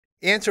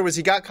answer was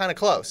he got kind of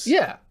close.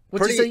 Yeah.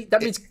 That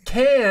means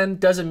can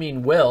doesn't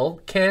mean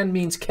will. Can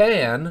means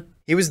can.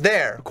 He was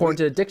there. According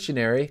to the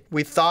dictionary.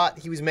 We thought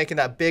he was making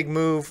that big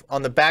move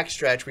on the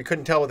backstretch. We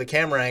couldn't tell with the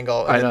camera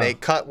angle. And then they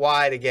cut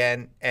wide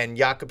again, and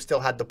Jakob still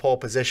had the pole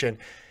position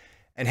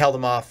and held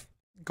him off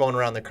going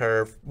around the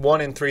curve.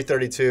 1 in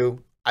 3:32.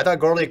 I thought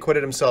Gourley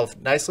acquitted himself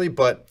nicely,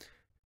 but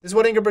this is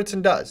what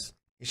Ingebrigtsen does.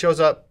 He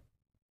shows up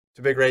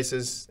to big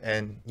races,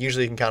 and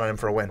usually you can count on him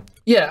for a win.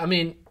 Yeah, I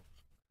mean,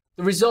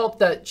 the result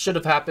that should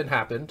have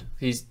happened.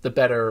 He's the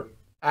better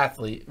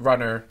athlete,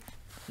 runner.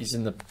 He's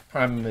in the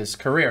prime of his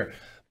career.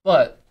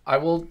 But I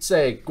will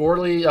say,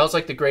 Gourley, that was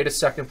like the greatest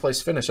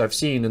second-place finish I've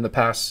seen in the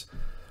past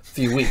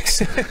few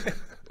weeks.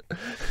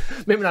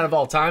 Maybe not of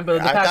all time, but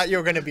in the past... I thought you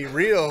were going to be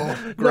real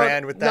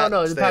grand with that.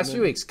 No, in the past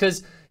few weeks.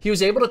 Because he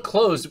was able to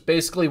close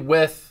basically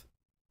with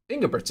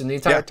Ingebrigtsen the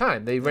entire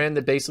time. They ran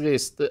basically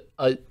the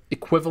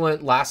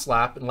equivalent last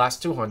lap and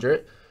last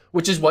 200,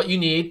 which is what you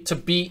need to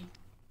beat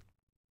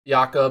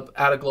Jakob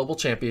at a global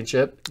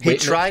championship. He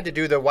tried to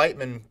do the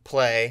Whiteman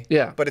play,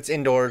 but it's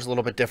indoors, a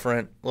little bit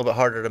different, a little bit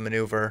harder to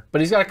maneuver.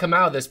 But he's got to come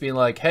out of this being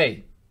like,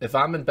 hey, if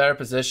I'm in better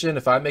position,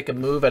 if I make a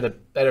move at a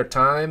better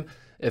time,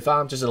 if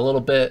I'm just a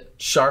little bit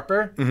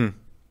sharper,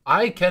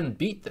 I can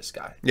beat this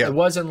guy. Yeah. It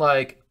wasn't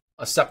like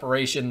a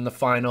separation in the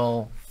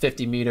final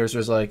 50 meters. It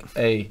was like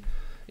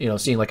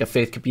seeing like a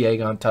Faith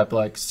Kipyegon type,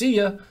 like, see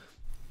ya.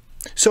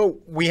 So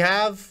we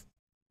have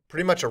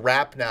pretty much a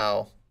wrap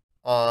now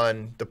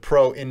on the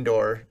pro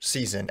indoor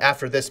season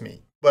after this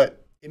meet,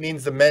 but it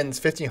means the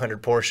men's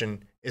 1500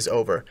 portion is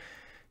over.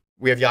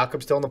 We have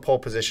Jakob still in the pole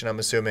position, I'm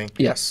assuming.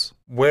 Yes.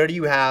 Where do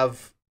you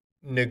have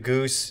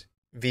Ngus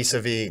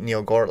vis-a-vis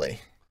Neil Gourley?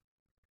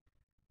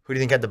 Who do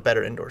you think had the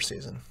better indoor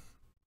season?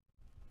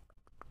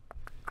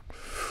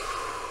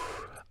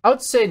 I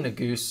would say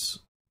Ngus.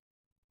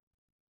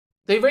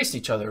 They raced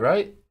each other,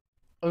 right?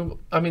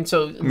 I mean,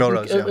 so it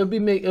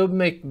would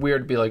make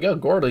weird to be like, oh,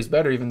 Gourley's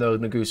better, even though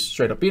Ngus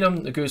straight up beat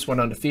him. Ngus went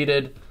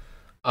undefeated.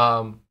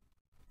 I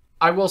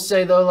will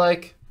say though,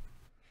 like,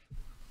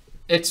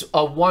 it's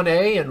a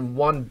 1A and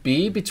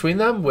 1B between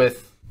them. They're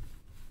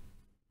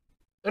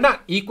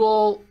not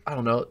equal. I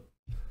don't know.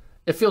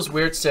 It feels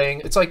weird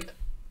saying it's like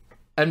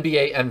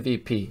NBA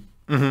MVP.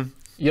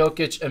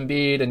 Jokic,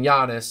 Embiid, and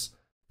Giannis.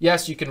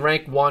 Yes, you can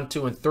rank 1,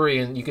 2, and 3,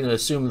 and you can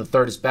assume the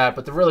third is bad,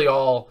 but they're really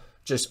all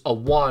just a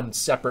 1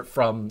 separate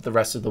from the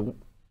rest of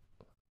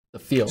the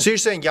field. So you're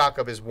saying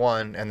Jakob is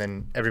 1 and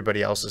then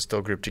everybody else is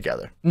still grouped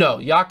together?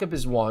 No, Jakob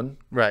is 1.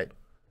 Right.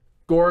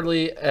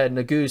 Gourley and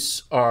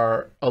Ngus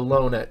are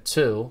alone at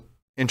 2.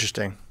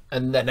 Interesting.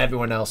 And then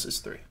everyone else is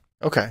 3.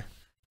 Okay.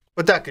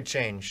 But that could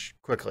change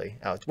quickly,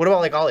 Alex. What about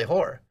like Ollie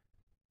Hoare?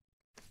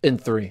 In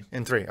 3.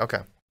 In 3, okay.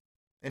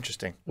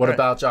 Interesting. What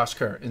about Josh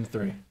Kerr in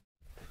 3?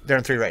 They're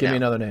in 3 right now. Give me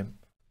another name.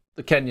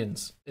 The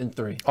Kenyans in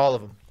 3. All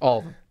of them. All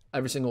of them.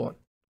 Every single one.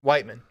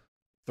 Whiteman.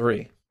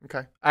 3.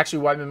 Okay. Actually,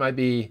 Whiteman might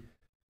be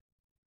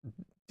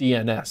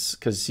DNS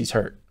because he's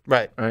hurt.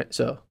 Right. Right.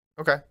 So.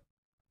 Okay.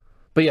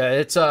 But yeah,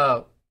 it's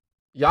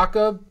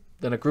Jakob,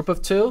 then a group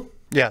of 2.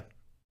 Yeah.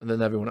 And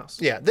then everyone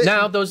else. Yeah.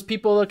 Now those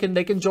people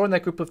they can join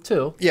that group of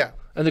 2. Yeah.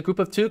 And the group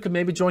of 2 can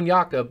maybe join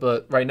Jakob,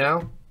 but right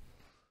now,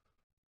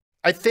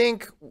 I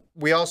think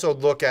we also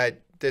look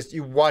at this.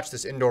 You watch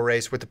this indoor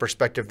race with the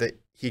perspective that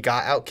he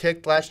got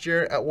outkicked last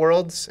year at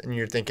Worlds, and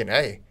you're thinking,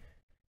 hey,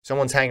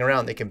 someone's hanging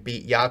around, they can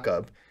beat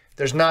Jakob.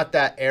 There's not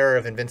that air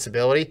of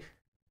invincibility,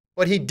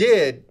 but he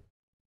did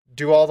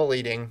do all the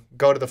leading,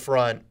 go to the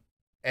front,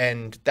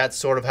 and that's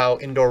sort of how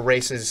indoor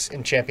races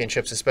in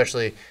championships,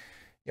 especially,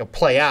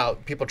 play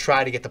out. People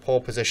try to get the pole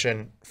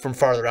position from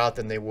farther out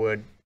than they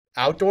would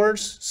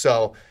outdoors.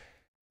 So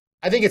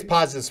I think it's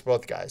positive for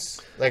both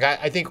guys. Like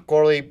I think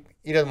Gourley,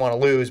 he doesn't want to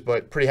lose,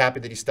 but pretty happy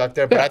that he stuck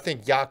there. But I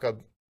think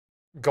Jakob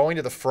going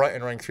to the front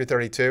and running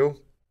 3:32, I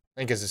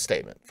think is a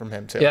statement from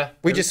him too. Yeah.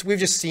 We've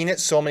just seen it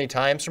so many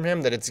times from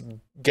him that it's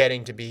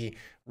getting to be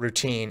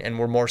routine, and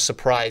we're more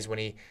surprised when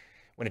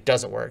it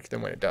doesn't work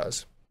than when it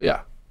does.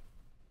 Yeah.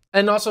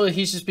 And also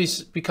he's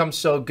just become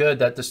so good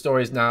that the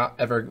story is not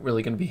ever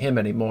really going to be him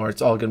anymore.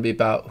 It's all going to be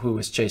about who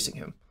is chasing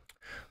him.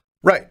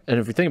 Right. And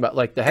if you think about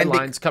like the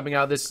headlines coming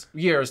out this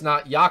year, it's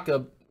not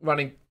Jakob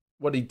running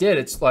what he did.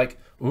 It's like,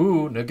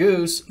 ooh,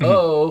 Ngus,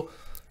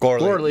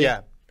 Gourley.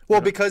 Yeah. Well,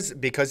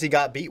 because he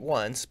got beat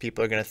once,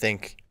 people are going to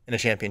think in a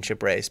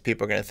championship race,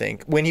 people are going to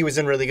think when he was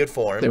in really good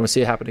form. They want to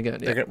see it happen again.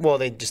 Yeah.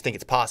 They just think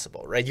it's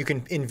possible, right? You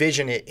can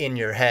envision it in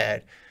your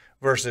head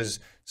versus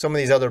some of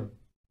these other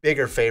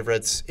bigger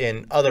favorites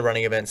in other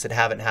running events that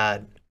haven't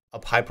had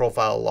a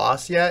high-profile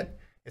loss yet.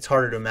 It's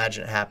harder to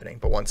imagine it happening.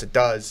 But once it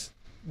does,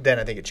 then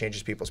I think it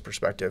changes people's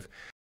perspective.